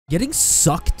Getting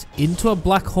sucked into a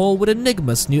black hole with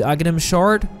Enigma's new Aghanim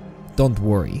shard? Don't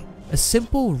worry. A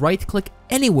simple right click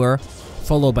anywhere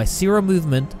followed by 0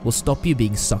 movement will stop you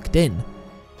being sucked in.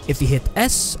 If you hit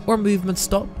S or movement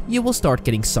stop, you will start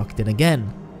getting sucked in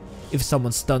again. If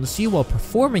someone stuns you while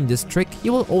performing this trick,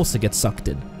 you will also get sucked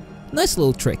in. Nice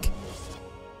little trick.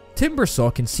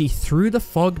 Timbersaw can see through the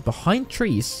fog behind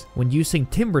trees when using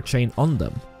timber chain on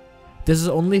them. This is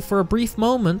only for a brief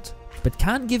moment, but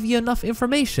can give you enough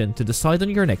information to decide on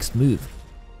your next move.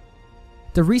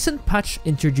 The recent patch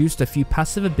introduced a few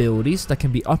passive abilities that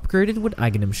can be upgraded with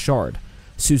Aghanim Shard.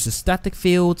 Zeus's Static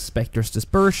Field, Spectre's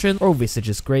Dispersion, or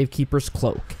Visage's Gravekeeper's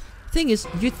Cloak. Thing is,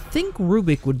 you'd think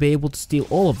Rubick would be able to steal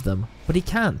all of them, but he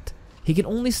can't. He can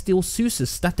only steal Zeus's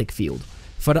Static Field.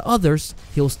 For the others,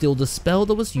 he'll steal the spell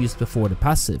that was used before the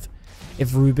passive.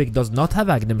 If Rubick does not have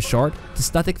Aghanim Shard, the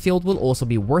Static Field will also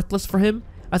be worthless for him,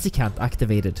 as he can't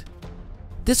activate it.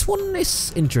 This one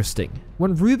is interesting.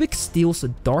 When Rubick steals the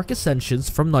Dark Ascensions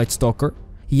from Night Stalker,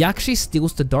 he actually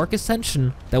steals the Dark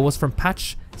Ascension that was from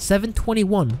patch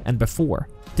 721 and before.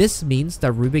 This means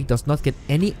that Rubick does not get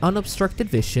any unobstructed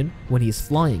vision when he is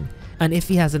flying, and if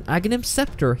he has an Aghanim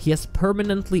Scepter, he has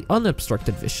permanently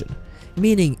unobstructed vision,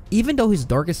 meaning even though his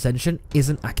Dark Ascension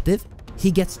isn't active,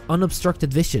 he gets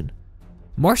unobstructed vision.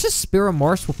 Mars's Spear of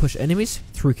Mars will push enemies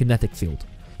through Kinetic Field.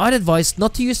 I'd advise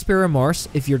not to use Spear of Mars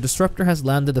if your Disruptor has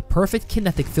landed the perfect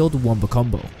Kinetic Field wombo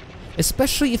combo,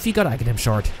 especially if you got Aghanim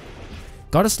Shard.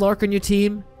 Got a Slark on your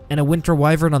team and a Winter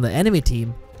Wyvern on the enemy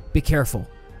team? Be careful.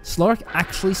 Slark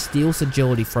actually steals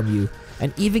agility from you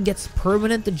and even gets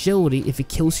permanent agility if he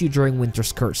kills you during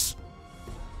Winter's Curse.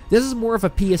 This is more of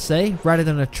a PSA rather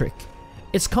than a trick.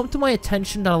 It's come to my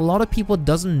attention that a lot of people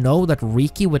doesn't know that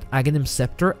Riki with Aghanim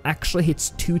Scepter actually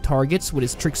hits 2 targets with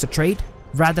his Tricks of Trade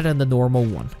rather than the normal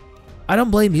one. I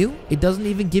don't blame you, it doesn't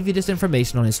even give you this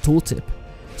information on his tooltip.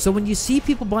 So when you see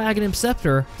people buy Aghanim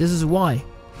Scepter, this is why.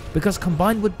 Because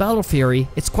combined with Battle Fury,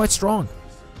 it's quite strong.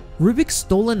 Rubick's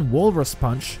Stolen Walrus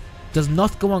Punch does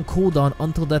not go on cooldown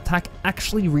until the attack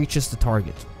actually reaches the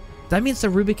target. That means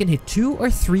that Rubick can hit 2 or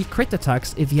 3 crit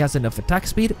attacks if he has enough attack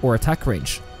speed or attack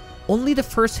range. Only the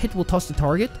first hit will toss the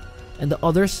target, and the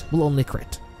others will only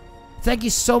crit. Thank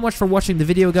you so much for watching the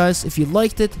video, guys. If you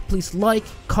liked it, please like,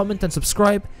 comment and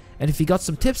subscribe, and if you got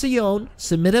some tips of your own,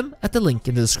 submit them at the link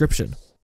in the description.